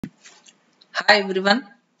Hi everyone,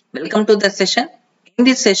 welcome to the session. In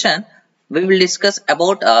this session, we will discuss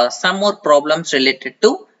about some more problems related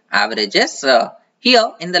to averages.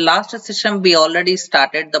 Here in the last session, we already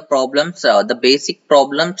started the problems, the basic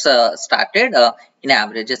problems started in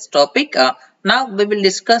averages topic. Now we will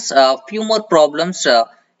discuss a few more problems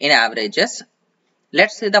in averages.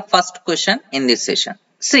 Let's see the first question in this session.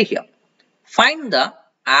 See here, find the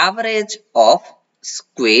average of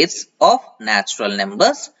squares of natural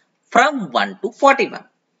numbers from 1 to 41.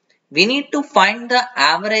 We need to find the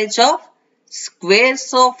average of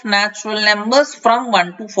squares of natural numbers from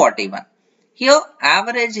 1 to 41. Here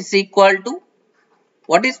average is equal to,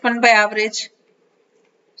 what is meant by average?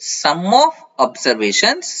 Sum of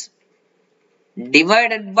observations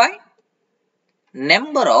divided by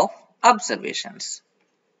number of observations.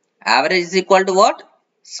 Average is equal to what?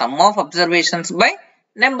 Sum of observations by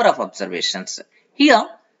number of observations. Here,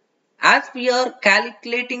 as we are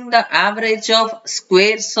calculating the average of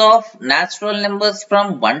squares of natural numbers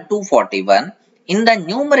from 1 to 41, in the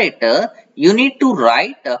numerator, you need to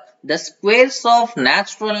write the squares of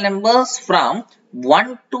natural numbers from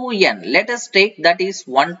 1 to n. Let us take that is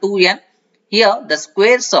 1 to n. Here, the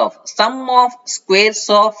squares of, sum of squares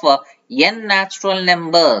of n natural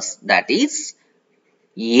numbers, that is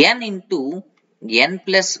n into n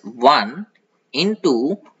plus 1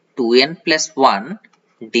 into 2n plus 1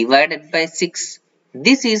 divided by 6.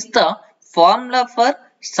 This is the formula for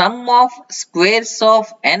sum of squares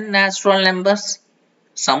of n natural numbers.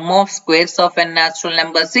 Sum of squares of n natural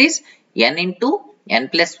numbers is n into n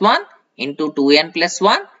plus 1 into 2n plus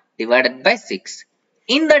 1 divided by 6.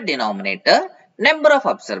 In the denominator, number of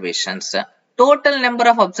observations. Total number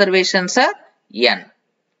of observations are n.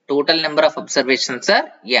 Total number of observations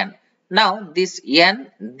are n. Now this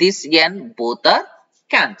n both are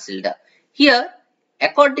cancelled. Here,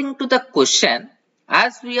 according to the question,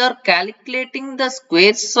 as we are calculating the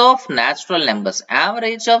squares of natural numbers,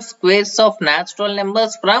 average of squares of natural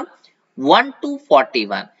numbers from 1 to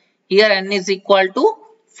 41. Here n is equal to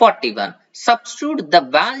 41. Substitute the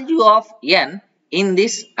value of n in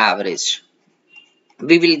this average.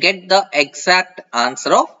 We will get the exact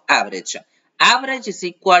answer of average. Average is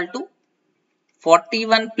equal to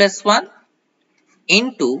 41 plus 1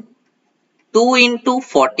 into 2 into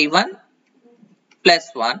 41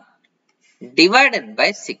 plus 1 divided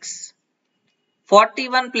by 6.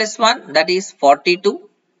 41 plus 1, that is 42,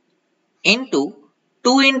 into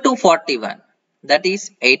 2 into 41, that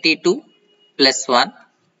is 82 plus 1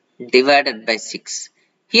 divided by 6.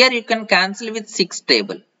 Here you can cancel with 6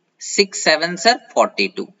 table. 6 sevens are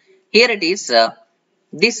 42. Here it is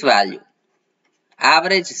this value.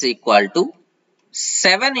 Average is equal to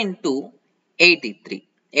 7 into 83.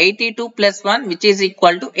 82 plus 1, which is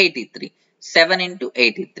equal to 83. 7 into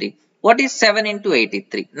 83. What is 7 into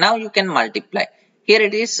 83? Now you can multiply. Here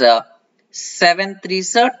it is 7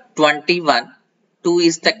 3s are 21. 2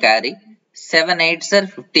 is the carry. 7 8s are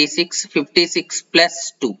 56. 56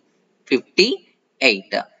 plus 2.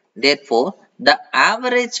 58. Therefore, the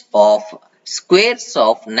average of squares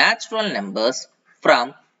of natural numbers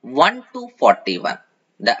from 1 to 41.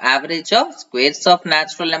 The average of squares of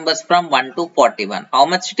natural numbers from 1 to 41. How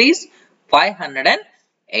much it is?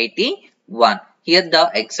 581. Here the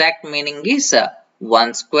exact meaning is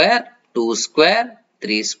 1 square, 2 square,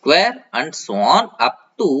 3 square and so on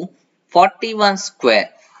up to 41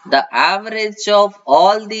 square. The average of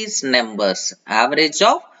all these numbers,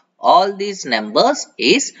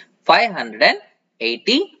 is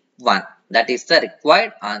 581. That is the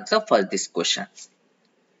required answer for this question.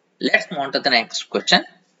 Let's move on to the next question.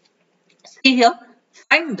 See here,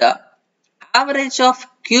 find the average of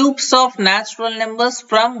cubes of natural numbers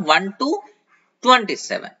from 1 to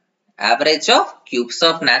 27. Average of cubes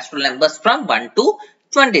of natural numbers from 1 to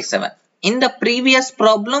 27. In the previous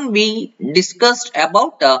problem, we discussed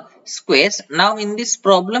about squares. Now in this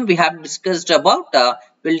problem, we have discussed about,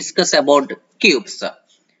 we'll discuss about cubes.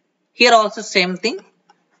 Here also same thing.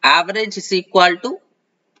 Average is equal to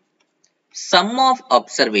sum of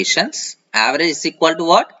observations. Average is equal to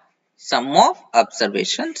what? Sum of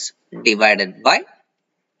observations divided by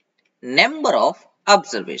number of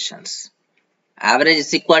observations. Average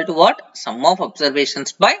is equal to what? Sum of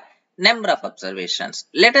observations by number of observations.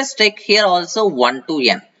 Let us take here also 1 to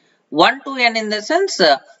n. 1 to n in the sense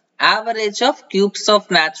average of cubes of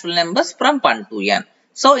natural numbers from 1 to n.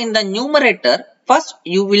 So in the numerator, first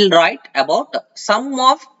you will write about sum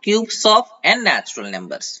of cubes of n natural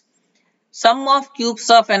numbers. Sum of cubes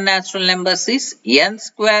of n natural numbers is n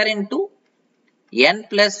square into n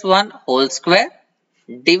plus 1 whole square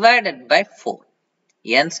divided by 4.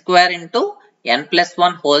 N square into n plus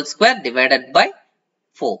 1 whole square divided by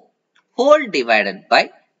 4. whole divided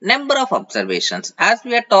by number of observations. As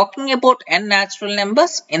we are talking about n natural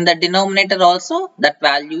numbers, in the denominator also that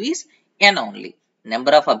value is n only.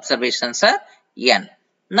 Number of observations are n.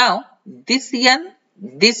 Now this n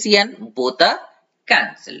both are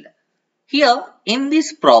cancelled. Here in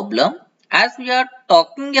this problem, as we are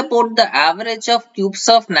talking about the average of cubes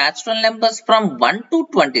of natural numbers from 1 to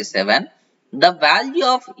 27, the value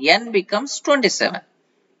of n becomes 27.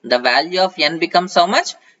 The value of n becomes how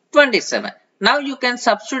much? 27. Now you can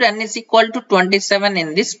substitute n is equal to 27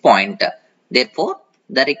 in this point. Therefore,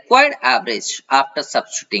 the required average after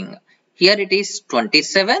substituting, here it is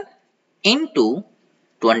 27 into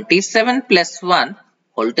 27 plus 1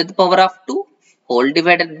 whole to the power of 2 whole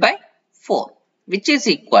divided by 4, which is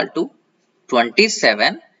equal to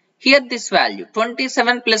 27. Here this value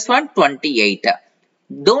 27 plus 1 28.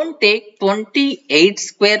 Don't take 28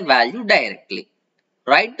 square value directly.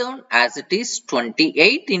 Write down as it is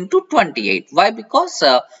 28 into 28. Why? Because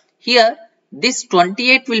here this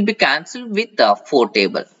 28 will be cancelled with the 4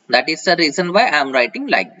 table. That is the reason why I am writing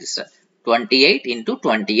like this. 28 into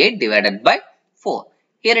 28 divided by 4.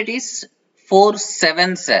 Here it is 4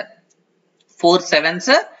 sevens. 4 sevens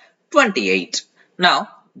 28. Now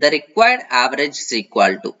the required average is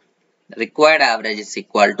equal to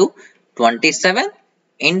 27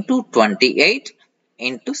 into 28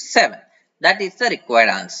 into 7. That is the required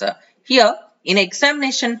answer. Here in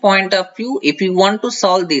examination point of view, if you want to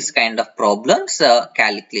solve these kind of problems,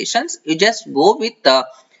 calculations, you just go with the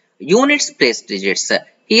units place digits.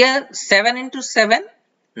 Here 7 into 7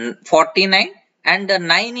 49 and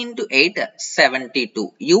 9 into 8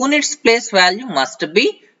 72. Units place value must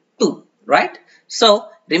be 2, right? So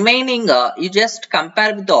remaining you just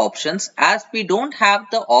compare with the options. As we don't have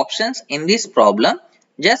the options in this problem,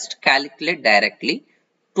 just calculate directly.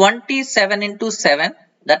 27 into 7,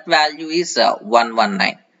 that value is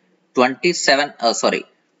 119. 27 is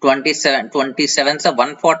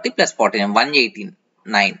 140 plus 49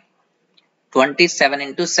 189. 27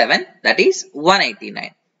 into 7, that is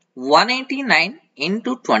 189. 189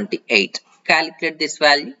 into 28, calculate this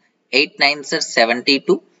value. 8 9s are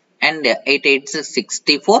 72 and 8 8s are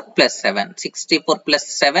 64 plus 7. 64 plus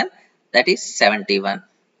 7, that is 71.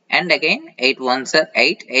 And again 8 1s are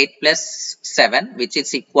 8. 8 plus 7, which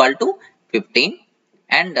is equal to 15.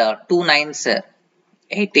 And 2 9s are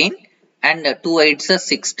 18. And 2 8s are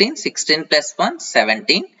 16. 16 plus 1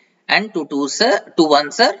 17. And 2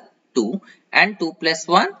 1s are 2. And 2 plus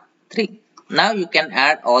 1 3. Now you can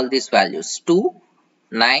add all these values. 2,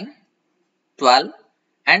 9, 12,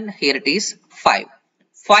 and here it is 5.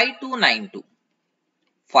 5292.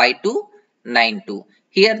 5292.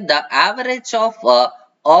 Here the average of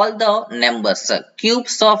all the numbers,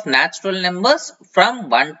 cubes of natural numbers from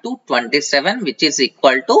 1 to 27, which is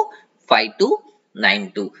equal to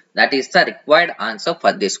 5292. That is the required answer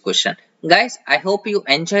for this question. Guys, I hope you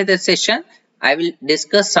enjoy the session. I will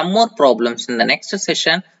discuss some more problems in the next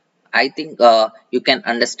session. I think you can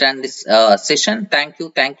understand this session. Thank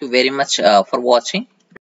you very much for watching.